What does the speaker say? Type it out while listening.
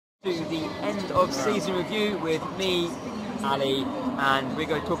To the end of season review with me, Ali, and we're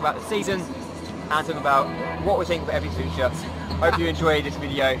going to talk about the season and talk about what we think about Ebbsfleet's future. Hope you enjoyed this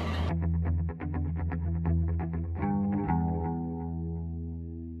video.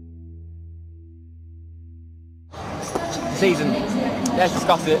 Season, let's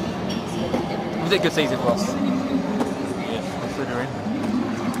discuss it. Was it a good season for us? Yes, considering.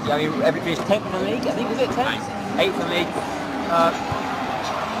 Yeah, I mean, Ebbsfleet finished 10th in the league, I think, was it 10th? 8th in the league.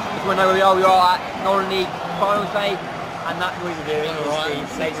 If you want to know where we are at Northern League Finals Day, and that noise we're hearing is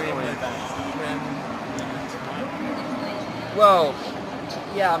the stadium. Well,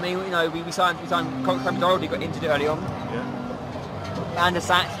 yeah, I mean, you know, we signed Craig McDonald, he got injured early on. Yeah. And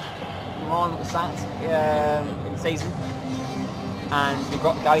Ron was sacked in the season. And we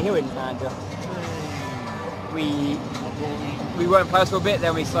got Gary Hill in as manager. We weren't close for a bit,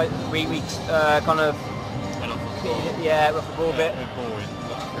 then we kind of off the ball a bit.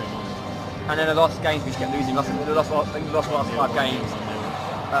 And then the last games we just kept losing. I think we lost the last 5 games.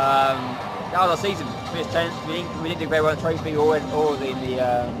 That was our season. We finished 10th. We didn't do very well in the trophy or in the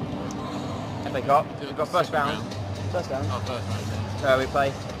FA Cup. We got first round. We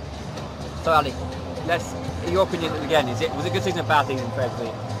played. So Ali, in your opinion again, was it a good season or a bad season for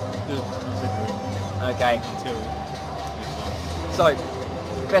Ebbsfleet? Good. Okay. So,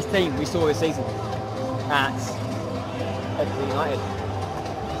 best team we saw this season at Ebbsfleet United.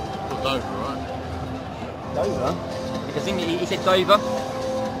 Dover, right? Dover? Because he said Dover.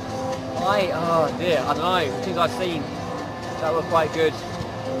 Oh dear, I don't know. The teams I've seen that were quite good.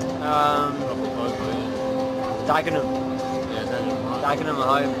 Dagenham. Yeah, Dagenham at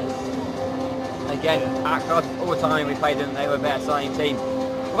home. Again, across all the time we played them, they were a better signing team.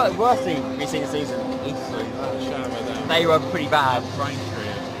 What about the worst team we've seen this season? They were pretty bad.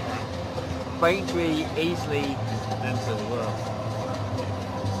 Braintree, Eastleigh. Enter the world.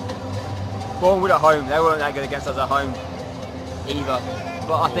 Bournemouth at home, they weren't that good against us at home either.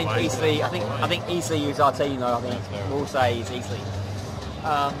 But I think Eastleigh, I think Eastleigh is our team though. I think we'll say it's Eastleigh.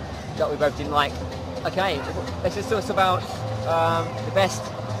 That we both didn't like. Okay, let's just talk about the best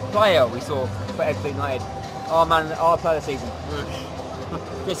player we saw for Ebbsfleet United. Our player of the season.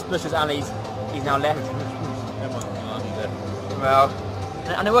 This Bush was Ali's. He's now left. Well,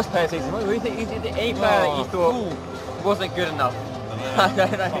 and the worst player of the season. What do you think? Any player that you thought wasn't good enough? I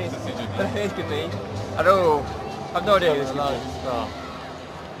don't know who this could be at all. I've no idea who this could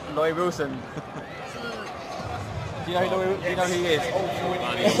be. Lloyd Wilson. Do you know who he is?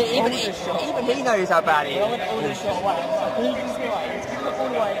 even he knows how bad he is.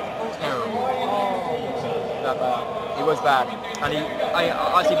 He was bad. And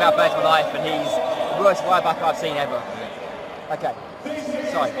I've seen bad players in my life, and he's the worst right back I've seen ever. Okay,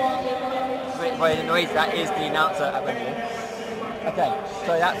 so what annoys that is the announcer at Wembley. Okay,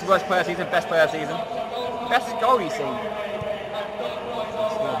 so that's the worst player of the season, best player of the season. Best goal you've seen?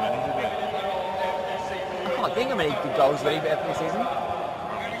 I can't think of many good goals really this season.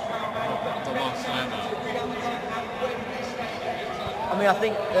 I mean, I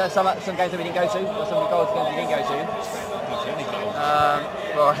think some games that we didn't go to, or some games we didn't go to.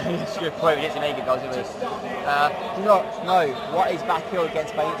 Well, it's a good point, we didn't see many good goals, did we? Do not know what is backhill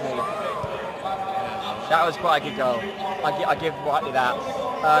against Braintree. That was quite a good goal. I give rightly that.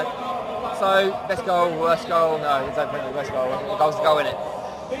 So, best goal, worst goal, no, there's no point in the worst goal. The goal's the goal in it.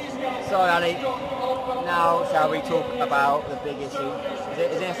 So, Ali, now shall we talk about the big issue? Is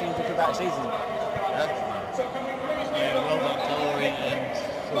there anything to talk about this season? Yeah, well done to Ori and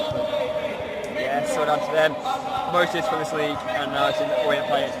Fulton. Yes, well done to them. Promoted from this league, and it's in Ori and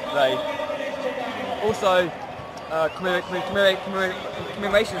playing it today. Also,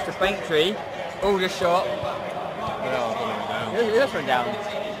 commemorations to Braintree. All just shot. Who else went down?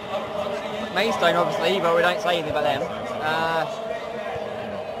 Maidstone, obviously, but we don't say anything about them.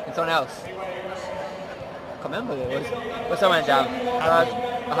 And someone else. I can't remember who it was. But someone went down.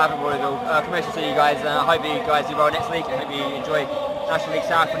 I haven't worried at all. Commercial to you guys. I hope you guys do well next week. I hope you enjoy National League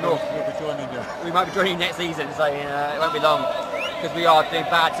South and North. We might be joining you next season, so it won't be long because we are doing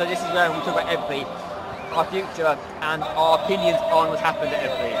bad. So this is where we talk about Ebbsfleet, our future, and our opinions on what's happened at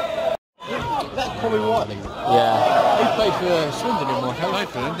Ebbsfleet. That's probably Whiteley. Yeah. He played for Swindon in my house. Played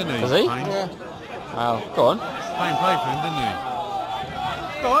for him, didn't he? Does he? Yeah. Wow. Go on. Played for him, didn't he?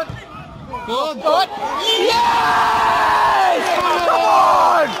 Go on. Yes! Come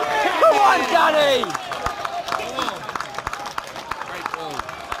on! Come on, Danny!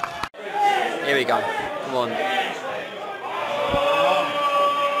 Here we go. Come on. Come on!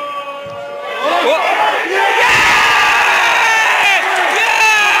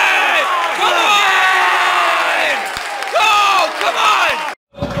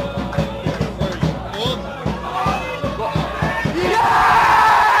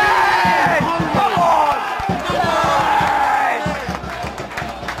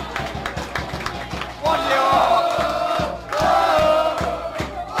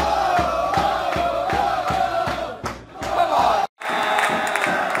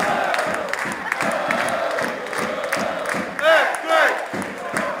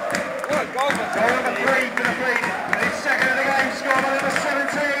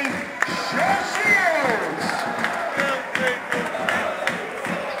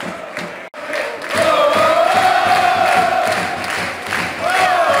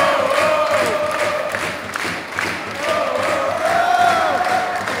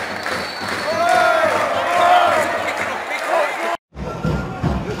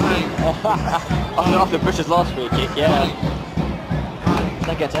 After Bush's last free kick, yeah.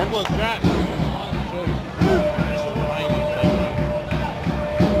 Don't get 10. Well, that.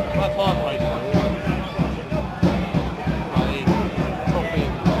 That's my place.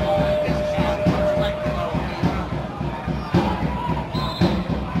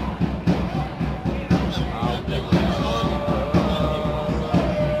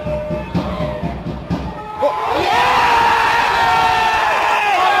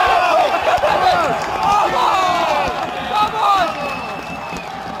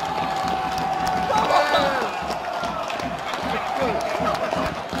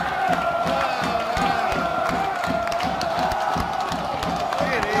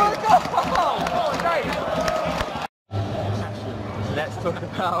 Let's talk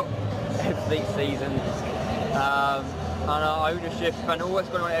about Ebbsfleet season and our ownership and all that's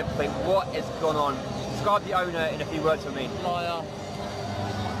going on at Ebbsfleet. What has gone on? Describe the owner in a few words for me. Liar.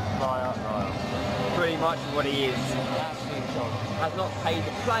 Liar. Liar. Pretty much what he is. Has not paid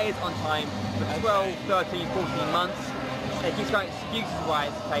the players on time for 12, 13, 14 months. It keeps going excuses why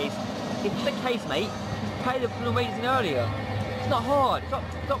it's the case. If it's the case, mate, pay the full wages in earlier. It's not hard. It's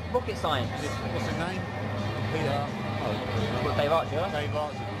not rocket science. What's his name? Peter. What, Dave Archer? Dave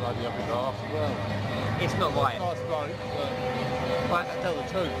Archer, bloody up his arse as well. It's not right. Nice bloke, But tell the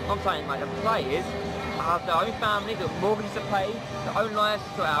truth. I'm saying, mate, the players have their own family, they've got mortgages to pay, their own lives to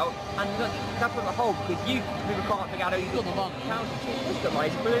sort out, and look, that's what the whole, because you people can't figure out how He's got the money. He's got money,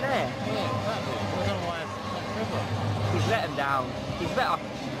 he's a billionaire. Yeah, exactly. I don't know why it's not clever. He's let them down. He's let our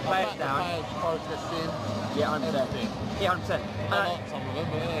players down. The players protesting. Yeah, 100%. Everything. Yeah, 100%. I like some of them,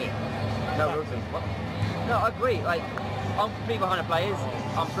 but yeah. No, Wilson. What? No, I agree. Like, I'm completely behind the players.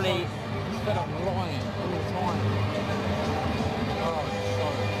 I'm completely... He's fed up lying all the time. Oh,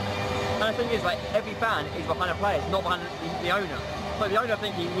 sorry. And the thing is, like, every fan is behind the players, not behind the owner. So the owner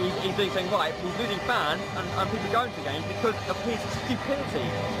thinking he's doing something right, he's losing fans and people going to games because of his stupidity.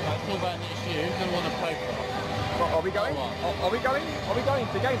 It's all about next year. Who's going to want to play for us? Well, are we going? Are we going? Are we going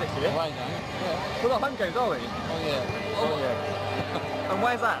to games next year? Away games, yeah. We're not home games, are we? Oh, yeah. Oh, yeah. And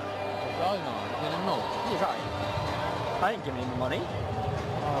where's that? I know. Get him not. Exactly. I ain't giving him the money.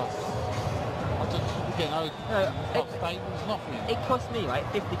 Oh. I just, you know, statements, nothing. It cost me, like,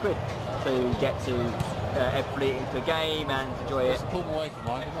 50 quid to get to Ebbsfleet into a game and enjoy it. Just pull away from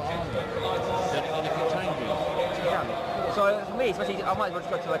mine, not harm anything changes. Yeah. So for me, especially, I might as well just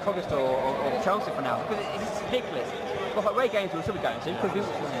go to like Colchester or Chelsea for now because it's ridiculous. But away games we'll still be going to because it's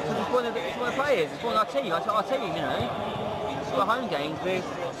one of the players, it's one of our team, it's our team, you know. But home games,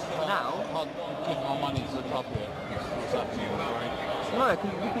 for now. I can't give my money to the club here. What's happening? No,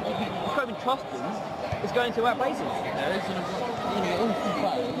 because you can't even trust them. It's going to right places. There isn't all three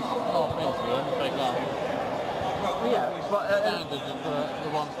players, half Ebbsfleet, if they go. Yeah, but Standards of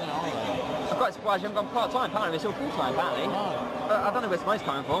the ones now, aren't they? I'm quite surprised you haven't gone part-time. Apparently we're still full-time, apparently. No. I don't know where this money's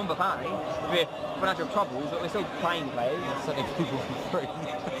coming from, but apparently we're financial troubles, but we're still playing players. Selling people for free.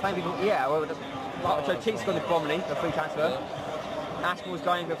 Playing people, yeah, well, so Cheats gone to Bromley for free transfer. Ashmore's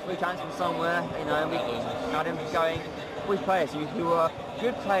going for free transfer somewhere, you know, we had him going. All these players who are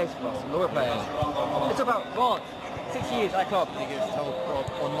good players for us, loyal players. It's about Grant, 6 years at club. He gets told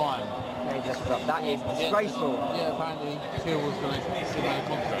online. That is disgraceful. Yeah, apparently Phil was going to see a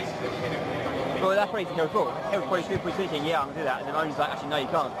contract. Well, that's probably to go for. Everybody's thinking, yeah, I'm going to do that, and then Owen's like, actually, no, you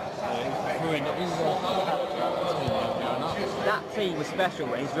can't. That team was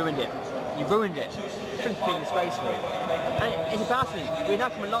special, and he's ruined it. He ruined it. Shouldn't have been disgraceful. And it's embarrassing. We're now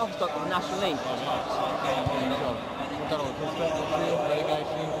from a laughing stock of the National League.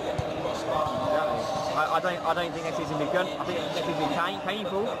 I don't think next season will be good. I think next season will be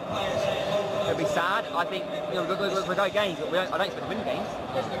painful. It'll be sad. I think we'll go games, but I don't expect to win games.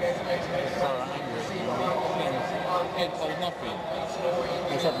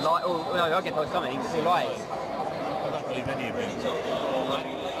 He said lie. Oh no, I get told something. He lies. I don't believe any of it.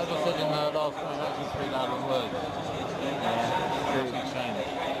 As I said in the last one, actually speak loud in words.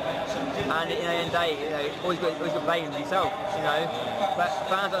 And at the end of the day, you know, always got to blame himself, you know. But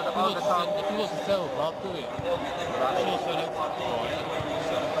fans at the time. If he wants to sell, I'll do it.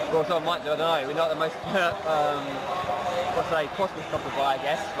 Well, so I might do, I don't know. We're not the most, possible stuff to buy, I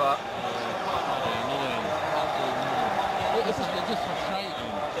guess, but. It's just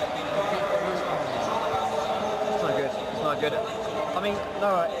frustrating. It's not good. It's not good. I mean,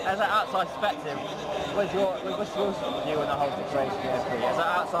 no, as an outside perspective, what's your view on the whole situation here? As an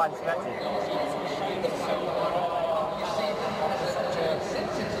outside perspective?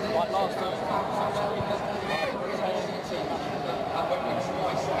 Like last time.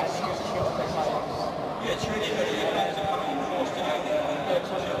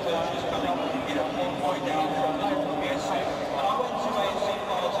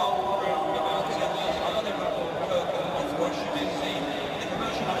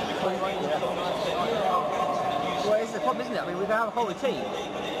 problem, isn't it? I mean, we have a whole team.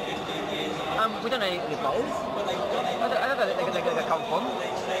 We don't know any of the players. I don't know where they're going to come from.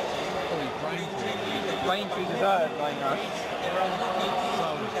 Braintree deserved going us.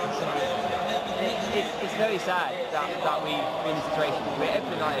 It's very sad that we're in this situation. We're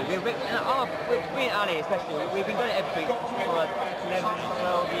Ebbsfleet United. We and Ali especially, we've been going to Ebbsfleet for like 11,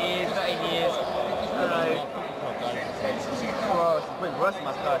 12 years, 13 years. I don't know. Well, it's probably worse than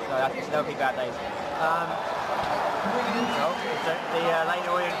my first, so that'll be bad days. The Lane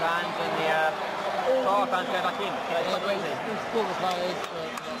Orient fans and the Car fans go back in. So it's crazy.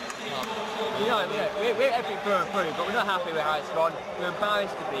 We're epic through and through, but we're not happy with how it's gone. We're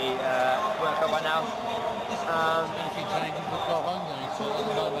embarrassed to be World Cup right now. Anything changes with club only, so at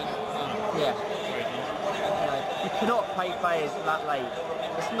the moment, yeah. You cannot pay players that late.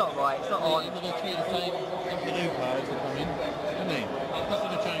 It's not right. It's not on. They're going to treat the same as the new players that come in, isn't he? That's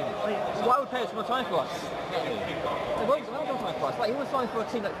going to change. Why would players want time for us? They won't have time for us. Like, he wants time for a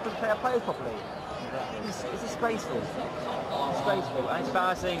team that doesn't play our players properly. It's disgraceful. Disgraceful and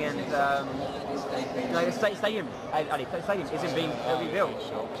embarrassing, and the stadium, Ali, the stadium isn't being rebuilt.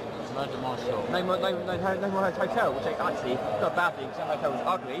 Imagine my shop. No more hotel, which actually is not a bad thing, because the hotel was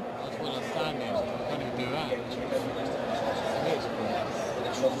ugly. That's what they're standing. They can't even do that.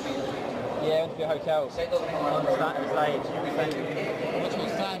 Yeah, went to a hotel on the stage. What's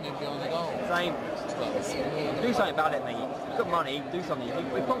what's standing behind the goal? Same. Do something about it, mate. You've got money, do something.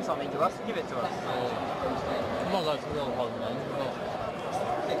 If we promise something to us, give it to us. I'm not going to the other home then.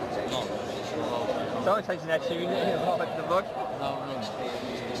 Not. Someone changing their tune halfway to the vlog. No, I mean.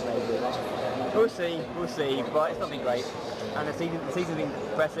 We'll see, but it's not been great. And the season's been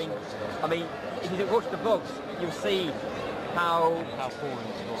depressing. I mean, if you watch the vlogs, you'll see how boring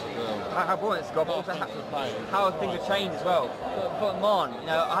it's got as well. How boring it's got, but also how things have changed as well. For Amman, I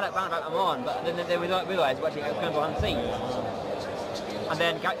had it round about Amman, but then they realised actually it was going behind the scenes. And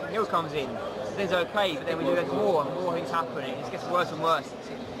then Hill comes in, things are okay, but then we do there's more and more things happening. It gets worse and worse.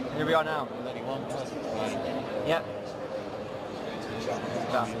 And here we are now. Yep.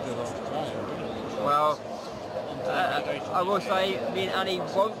 Well, I will say, me and Annie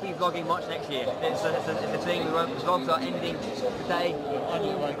won't be vlogging much next year. It's a thing, the vlogs are ending today.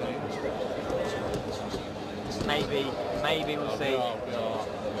 Maybe we'll see.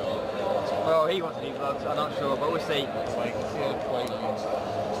 Well, he wants to do vlogs, I'm not sure, but we'll see.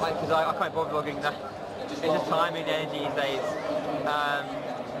 Because I can't bother vlogging that. It's just timing, energy these days.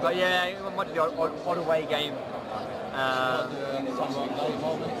 But yeah, it might be the odd away game.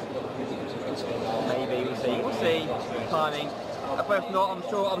 Maybe we'll see. Timing. But if not, I'm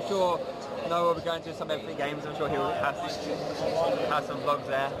sure Noah will be going to some Ebbsfleet games. I'm sure he'll have some vlogs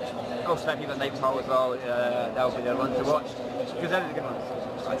there. Also, then people at Neighbours Hole as well. That'll be the ones to watch because they're the good ones.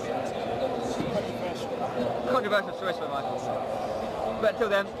 Controversial choice for Michael. But until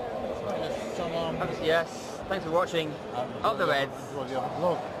then, yes. Thanks for watching. Up the Reds.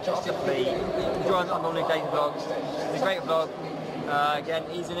 Ebbsfleet. Enjoy on Normally Dating Vlogs. It's a great vlog. Again,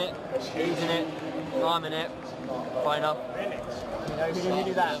 he's in it. I'm in it. Fine enough. Who did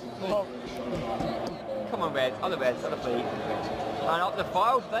do that? Come on, Reds. Up the Reds. Up the Fleet. And up the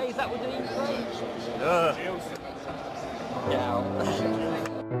file today. Is that what you need? Yeah.